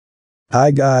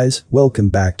Hi guys, welcome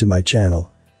back to my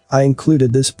channel. I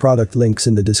included this product links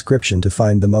in the description to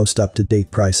find the most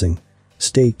up-to-date pricing.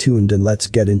 Stay tuned and let's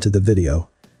get into the video.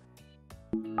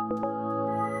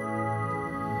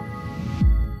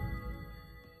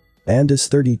 Andis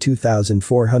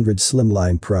 32400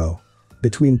 Slimline Pro.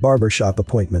 Between barbershop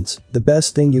appointments, the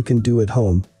best thing you can do at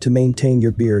home to maintain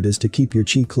your beard is to keep your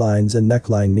cheek lines and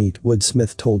neckline neat,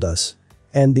 Woodsmith told us.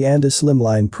 And the Andis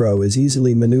Slimline Pro is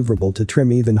easily maneuverable to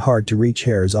trim even hard-to-reach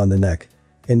hairs on the neck.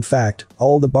 In fact,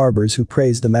 all the barbers who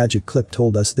praised the Magic Clip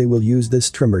told us they will use this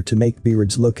trimmer to make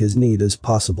beards look as neat as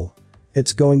possible.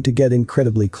 It's going to get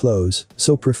incredibly close,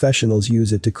 so professionals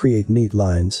use it to create neat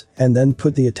lines, and then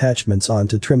put the attachments on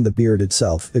to trim the beard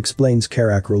itself, explains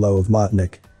Karak Rolo of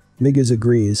Motnik. Migas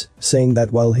agrees, saying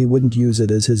that while he wouldn't use it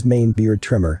as his main beard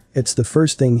trimmer, it's the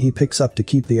first thing he picks up to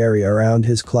keep the area around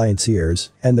his clients'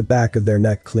 ears and the back of their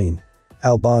neck clean.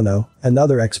 Albano,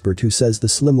 another expert who says the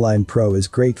Slimline Pro is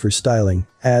great for styling,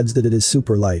 adds that it is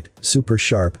super light, super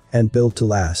sharp, and built to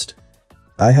last.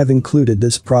 I have included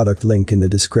this product link in the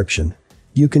description.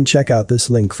 You can check out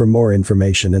this link for more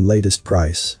information and latest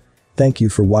price. Thank you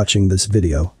for watching this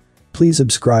video. Please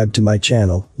subscribe to my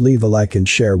channel, leave a like and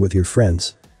share with your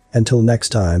friends. Until next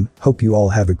time, hope you all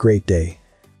have a great day.